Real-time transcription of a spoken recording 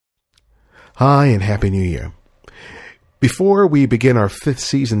Hi, and Happy New Year. Before we begin our 5th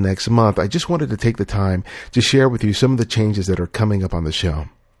season next month, I just wanted to take the time to share with you some of the changes that are coming up on the show.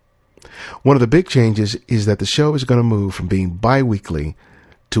 One of the big changes is that the show is going to move from being bi-weekly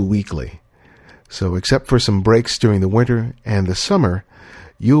to weekly. So except for some breaks during the winter and the summer,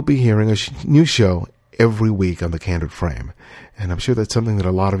 you'll be hearing a new show every week on the Candid Frame. And I'm sure that's something that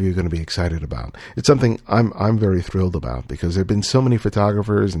a lot of you are going to be excited about. It's something I'm very thrilled about because there have been so many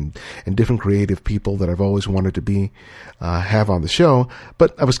photographers and different creative people that I've always wanted to have on the show,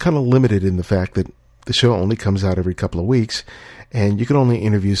 but I was kind of limited in the fact that the show only comes out every couple of weeks, and you can only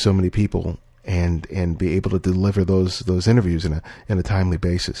interview so many people and be able to deliver those interviews in a timely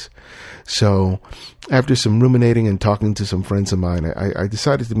basis. So after some ruminating and talking to some friends of mine, I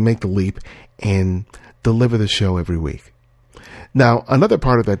decided to make the leap and deliver the show every week. Now, another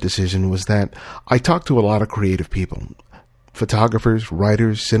part of that decision was that I talked to a lot of creative people, photographers,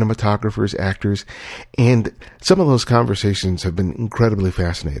 writers, cinematographers, actors, and some of those conversations have been incredibly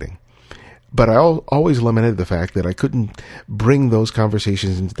fascinating. But I always lamented the fact that I couldn't bring those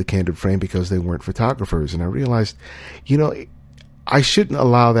conversations into the Candid Frame because they weren't photographers. And I realized, I shouldn't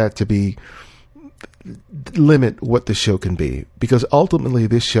allow that to limit what the show can be. Because ultimately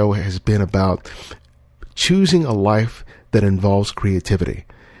this show has been about choosing a life that involves creativity,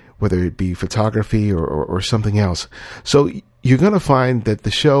 whether it be photography or something else. So you're going to find that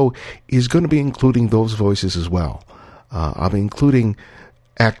the show is going to be including those voices as well. I'll be including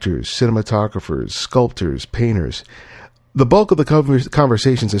actors, cinematographers, sculptors, painters. The bulk of the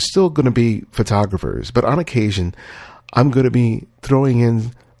conversations are still going to be photographers, but on occasion, I'm going to be throwing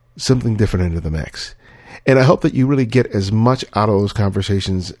in something different into the mix. And I hope that you really get as much out of those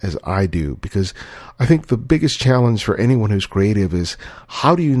conversations as I do, because I think the biggest challenge for anyone who's creative is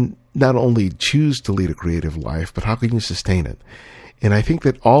how do you not only choose to lead a creative life, but how can you sustain it? And I think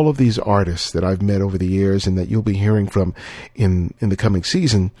that all of these artists that I've met over the years and that you'll be hearing from in the coming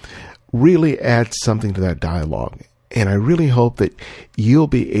season really add something to that dialogue. And I really hope that you'll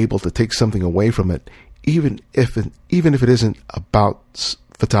be able to take something away from it, even if it isn't about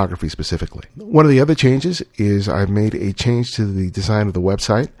photography specifically. One of the other changes is I've made a change to the design of the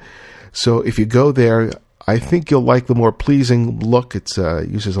website. So if you go there, I think you'll like the more pleasing look. It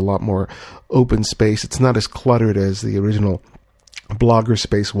uses a lot more open space. It's not as cluttered as the original Blogger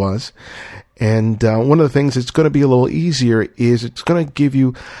space was. And one of the things that's going to be a little easier is it's going to give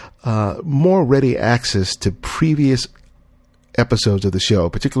you more ready access to previous episodes of the show,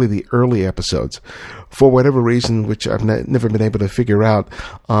 particularly the early episodes. For whatever reason, which I've never been able to figure out,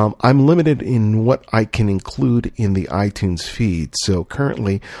 I'm limited in what I can include in the iTunes feed. So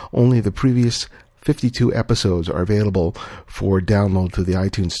currently, only the previous 52 episodes are available for download through the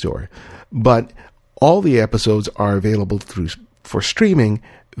iTunes store. But all the episodes are available for streaming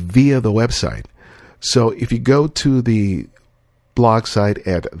via the website. So if you go to the blog site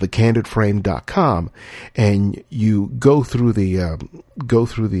at thecandidframe.com and you go through the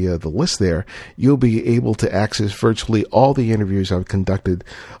list there, you'll be able to access virtually all the interviews I've conducted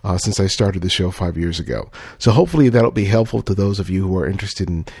since I started the show 5 years ago. So hopefully that'll be helpful to those of you who are interested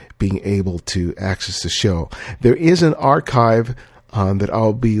in being able to access the show. There is an archive that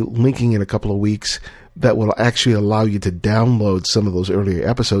I'll be linking in a couple of weeks that will actually allow you to download some of those earlier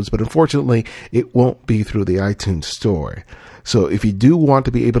episodes, but unfortunately it won't be through the iTunes store. So if you do want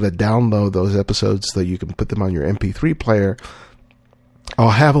to be able to download those episodes so you can put them on your MP3 player, I'll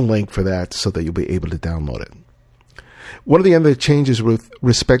have a link for that so that you'll be able to download it. One of the other changes with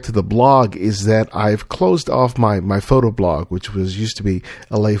respect to the blog is that I've closed off my photo blog, which used to be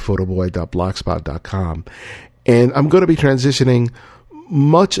laphotoboy.blogspot.com. And I'm going to be transitioning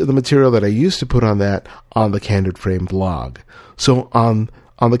much of the material that I used to put on that on the Candid Frame blog. So on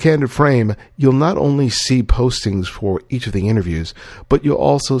the Candid Frame, you'll not only see postings for each of the interviews, but you'll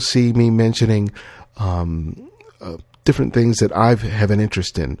also see me mentioning different things that I have an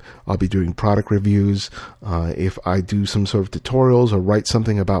interest in. I'll be doing product reviews. If I do some sort of tutorials or write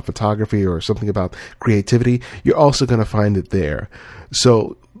something about photography or something about creativity, you're also going to find it there.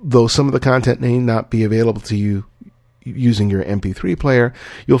 So though some of the content may not be available to you using your MP3 player,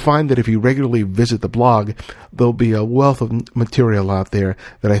 you'll find that if you regularly visit the blog, there'll be a wealth of material out there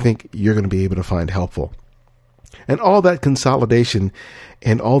that I think you're going to be able to find helpful. And all that consolidation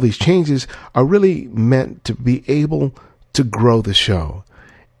and all these changes are really meant to be able to grow the show.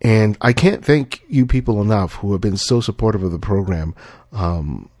 And I can't thank you people enough who have been so supportive of the program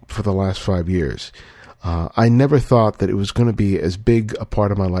for the last 5 years. I never thought that it was going to be as big a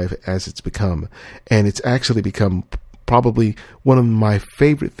part of my life as it's become. And it's actually become probably one of my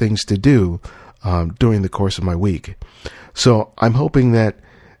favorite things to do during the course of my week. So I'm hoping that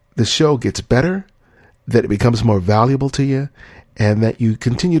the show gets better, that it becomes more valuable to you, and that you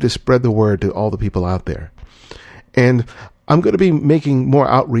continue to spread the word to all the people out there. And I'm going to be making more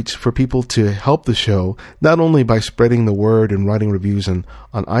outreach for people to help the show, not only by spreading the word and writing reviews on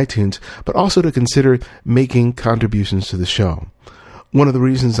iTunes, but also to consider making contributions to the show. One of the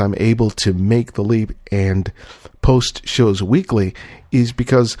reasons I'm able to make the leap and post shows weekly is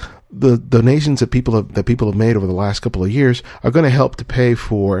because the donations that people have made over the last couple of years are going to help to pay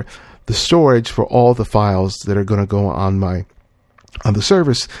for the storage for all the files that are going to go on the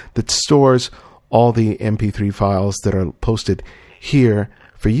service that stores all the MP3 files that are posted here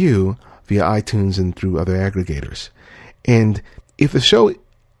for you via iTunes and through other aggregators. And if the show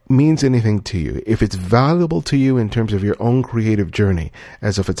means anything to you, if it's valuable to you in terms of your own creative journey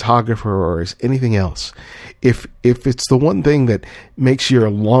as a photographer or as anything else, if it's the one thing that makes your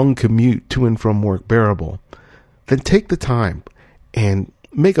long commute to and from work bearable, then take the time and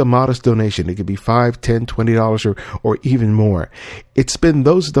make a modest donation. It could be $5, $10, $20 or even more. It's been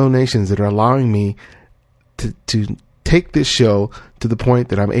those donations that are allowing me to take this show to the point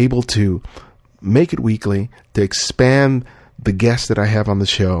that I'm able to make it weekly, to expand the guests that I have on the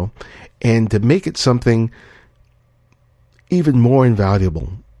show, and to make it something even more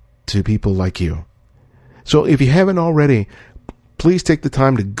invaluable to people like you. So if you haven't already, please take the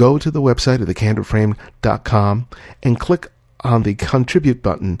time to go to the website at thecandidframe.com and click on the contribute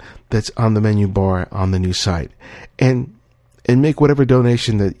button that's on the menu bar on the new site, and make whatever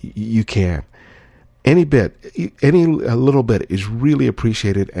donation that you can. Any little bit is really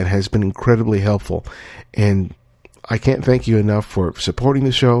appreciated and has been incredibly helpful. And I can't thank you enough for supporting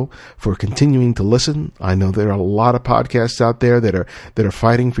the show, for continuing to listen. I know there are a lot of podcasts out there that are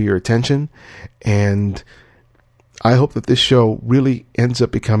fighting for your attention, and I hope that this show really ends up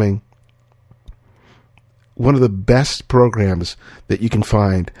becoming one of the best programs that you can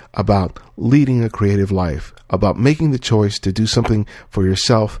find about leading a creative life, about making the choice to do something for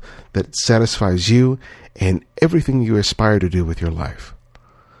yourself that satisfies you and everything you aspire to do with your life.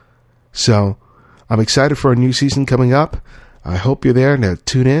 So I'm excited for a new season coming up. I hope you're there. Now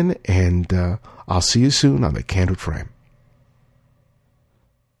tune in, and I'll see you soon on the Candid Frame.